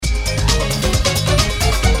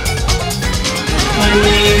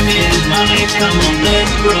mic, come on,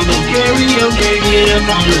 let's throw the karaoke. Get up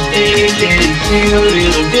on the stage and sing a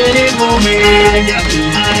little ditty for me. I got two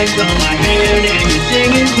mics on my head and you're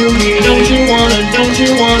singing to me. Don't you wanna, don't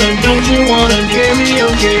you wanna, don't you wanna